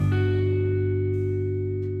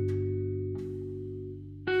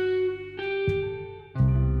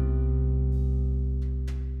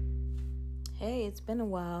been a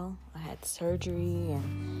while. I had surgery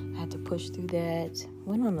and had to push through that.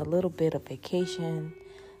 Went on a little bit of vacation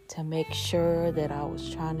to make sure that I was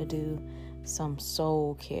trying to do some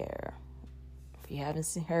soul care. If you haven't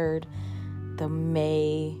heard the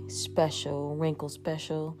May special, Wrinkle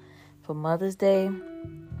special for Mother's Day,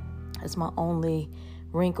 it's my only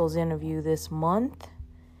Wrinkles interview this month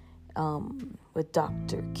with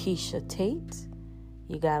Dr. Keisha Tate.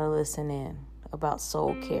 You gotta listen in about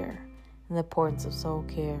soul care and the importance of soul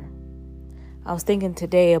care. I was thinking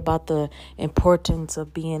today about the importance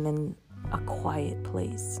of being in a quiet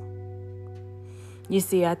place. You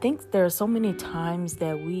see, I think there are so many times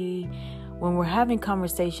that when we're having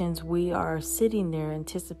conversations, we are sitting there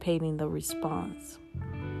anticipating the response.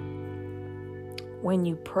 When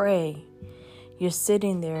you pray, you're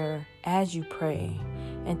sitting there as you pray,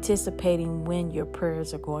 anticipating when your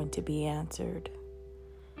prayers are going to be answered.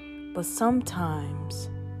 But sometimes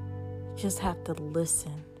you just have to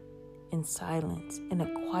listen in silence, in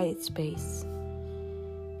a quiet space,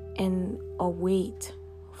 and await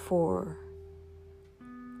for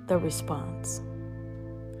the response.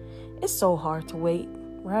 It's so hard to wait,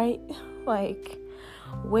 right?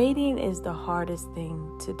 Waiting is the hardest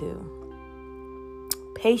thing to do.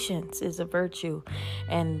 Patience is a virtue,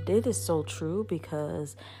 and it is so true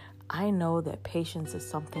because I know that patience is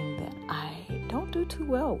something that I don't do too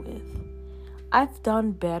well with. I've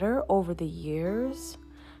done better over the years,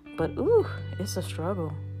 but it's a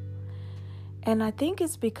struggle. And I think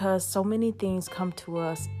it's because so many things come to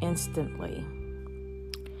us instantly.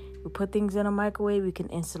 We put things in a microwave, we can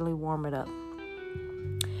instantly warm it up.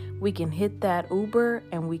 We can hit that Uber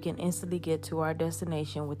and we can instantly get to our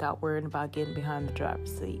destination without worrying about getting behind the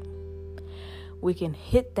driver's seat. We can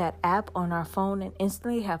hit that app on our phone and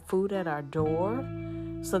instantly have food at our door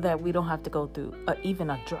so that we don't have to go through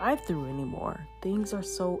even a drive-through anymore. Things are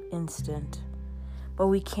so instant. But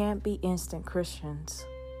we can't be instant Christians.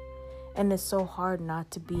 And it's so hard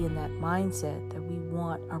not to be in that mindset that we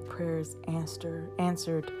want our prayers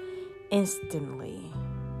answered instantly.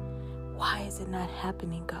 Why is it not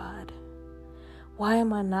happening, God? Why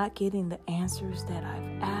am I not getting the answers that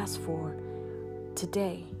I've asked for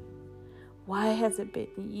today? Why has it been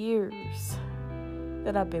years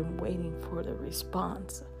that I've been waiting for the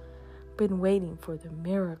response? Been waiting for the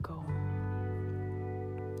miracle?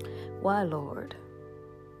 Why, Lord?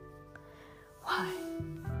 Why?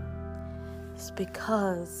 It's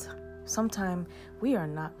because sometimes we are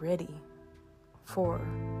not ready for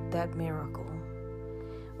that miracle.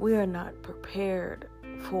 We are not prepared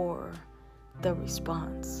for the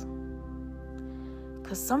response.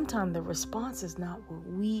 Because sometimes the response is not what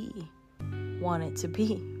we want it to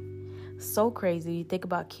be. So crazy. You think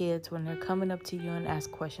about kids when they're coming up to you and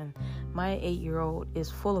ask questions. My 8-year-old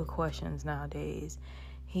is full of questions nowadays.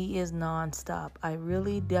 He is nonstop. I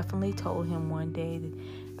really definitely told him one day,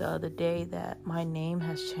 the other day, that my name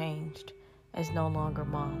has changed. It's no longer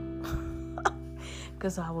Mom.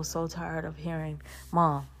 Because I was so tired of hearing,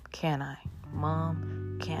 Mom, can I?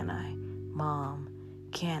 Mom, can I? Mom,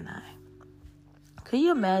 can I? Could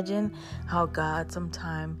you imagine how God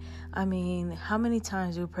how many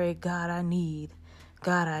times we pray, God, I need,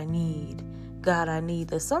 God, I need, God, I need.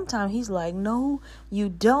 That sometimes he's like, no, you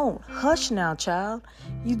don't. Hush now, child.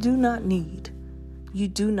 You do not need. You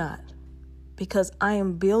do not. Because I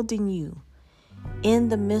am building you in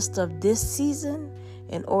the midst of this season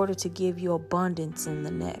in order to give you abundance in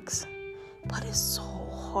the next. But it's so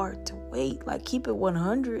hard to wait. Keep it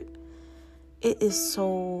 100. It is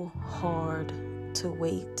so hard to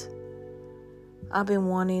wait. I've been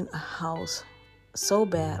wanting a house so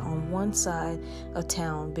bad on one side of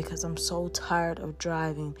town because I'm so tired of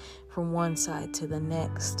driving from one side to the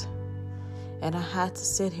next. And I had to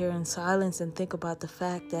sit here in silence and think about the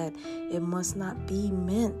fact that it must not be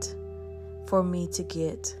meant for me to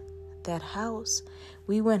get that house.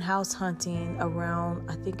 We went house hunting around,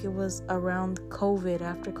 I think it was around COVID,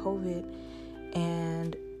 after COVID,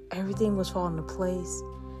 and everything was falling into place.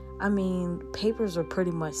 Papers were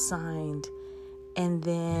pretty much signed, and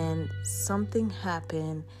then something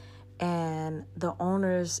happened, and the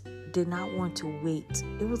owners did not want to wait.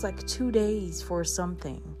 It was 2 days for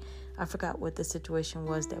something. I forgot what the situation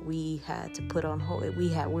was that we had to put on hold. We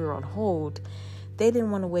were on hold. They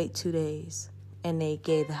didn't want to wait 2 days, and they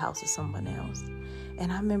gave the house to someone else.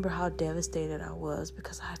 And I remember how devastated I was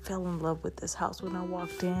because I fell in love with this house when I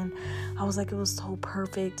walked in. I was like, it was so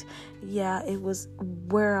perfect. Yeah, it was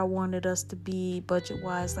where I wanted us to be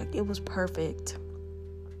budget-wise. It was perfect.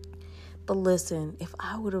 But listen, if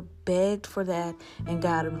I would have begged for that and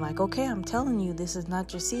God would have been like, okay, I'm telling you, this is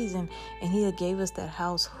not your season, and he had gave us that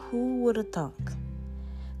house, who would have thunk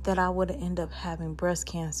that I would end up having breast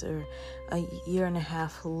cancer a year and a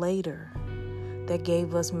half later. That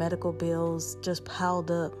gave us medical bills just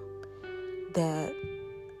piled up, that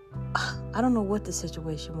I don't know what the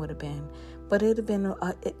situation would have been, but it would have been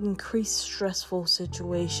an increased stressful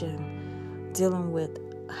situation dealing with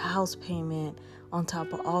a house payment on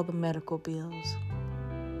top of all the medical bills.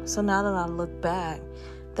 So now that I look back,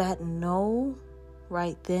 that no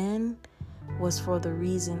right then was for the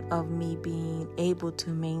reason of me being able to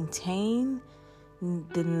maintain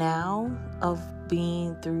the now of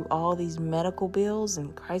being through all these medical bills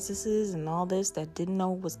and crises and all this that didn't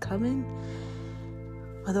know was coming.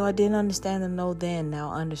 Although I didn't understand the no then,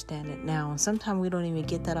 now I understand it now. And sometimes we don't even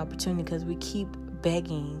get that opportunity because we keep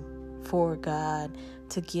begging for God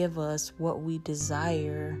to give us what we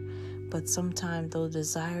desire. But sometimes those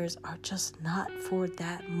desires are just not for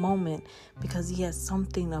that moment because He has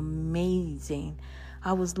something amazing.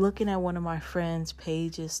 I was looking at one of my friends'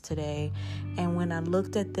 pages today, and when I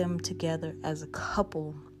looked at them together as a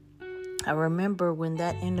couple, I remember when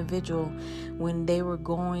that individual, when they were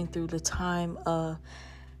going through the time of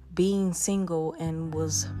being single and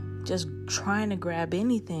was just trying to grab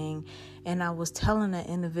anything, and I was telling that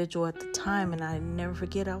individual at the time, and I never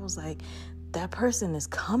forget, I was like, that person is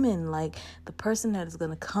coming. Like, the person that is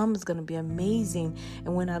going to come is going to be amazing.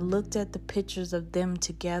 And when I looked at the pictures of them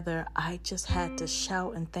together, I just had to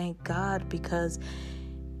shout and thank God, because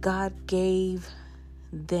God gave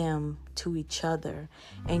them to each other.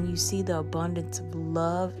 And you see the abundance of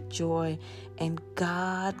love, joy, and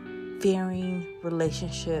God-fearing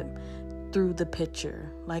relationship through the picture.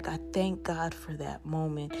 Like, I thank God for that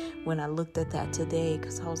moment when I looked at that today,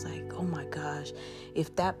 because I was like, oh my gosh,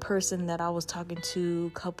 if that person that I was talking to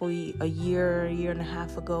a year and a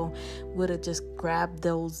half ago would have just grabbed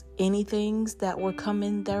those anythings that were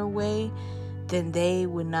coming their way, then they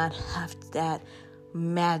would not have that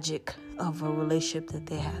magic of a relationship that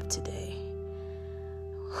they have today.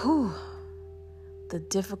 Whew. The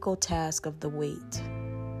difficult task of the wait.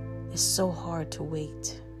 It's so hard to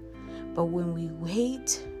wait. But when we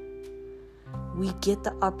wait, we get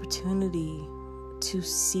the opportunity to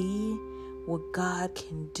see what God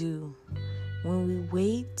can do. When we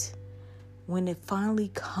wait, when it finally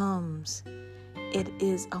comes, it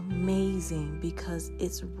is amazing because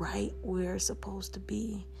it's right where it's supposed to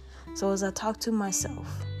be. So as I talk to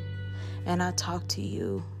myself and I talk to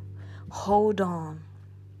you, hold on.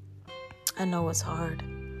 I know it's hard.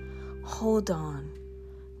 Hold on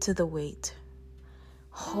to the wait.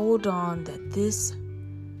 Hold on that this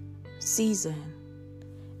season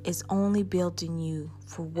is only building you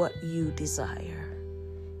for what you desire.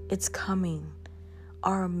 It's coming.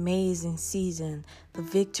 Our amazing season, the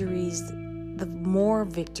victories, the more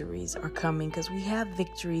victories are coming, because we have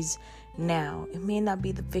victories now. It may not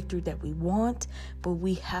be the victory that we want, but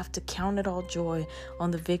we have to count it all joy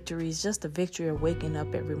on the victories. Just the victory of waking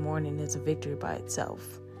up every morning is a victory by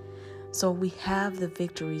itself. So we have the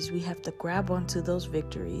victories. We have to grab onto those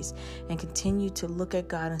victories and continue to look at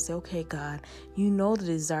God and say, okay, God, you know the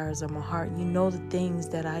desires of my heart. You know the things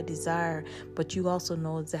that I desire, but you also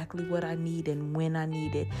know exactly what I need and when I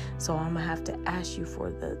need it. So I'm going to have to ask you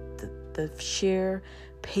for the sheer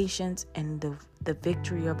patience and the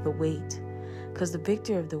victory of the wait. Because the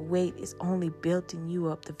victory of the wait is only building you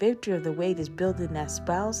up. The victory of the wait is building that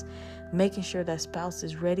spouse, making sure that spouse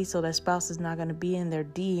is ready, so that spouse is not going to be in their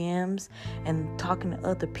DMs and talking to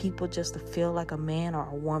other people just to feel like a man or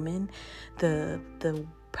a woman. The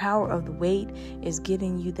power of the wait is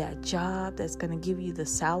getting you that job that's going to give you the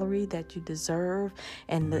salary that you deserve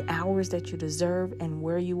and the hours that you deserve and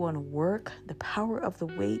where you want to work. The power of the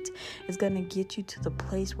wait is going to get you to the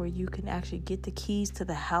place where you can actually get the keys to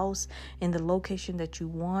the house in the location that you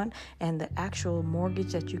want and the actual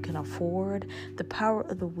mortgage that you can afford. The power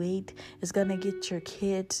of the wait is going to get your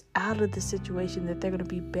kids out of the situation that they're going to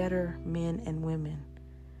be better men and women.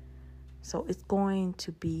 So it's going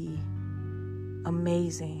to be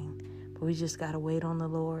amazing, but we just got to wait on the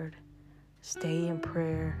Lord, stay in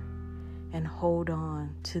prayer, and hold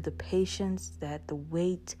on to the patience that the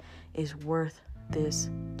wait is worth this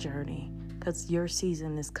journey, because your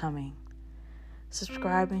season is coming.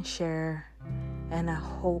 Subscribe and share, and I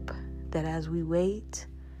hope that as we wait,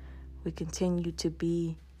 we continue to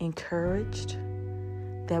be encouraged,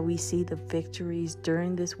 that we see the victories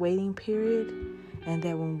during this waiting period, and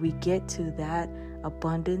that when we get to that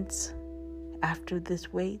abundance after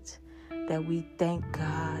this wait, that we thank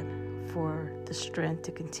God for the strength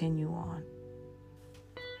to continue on.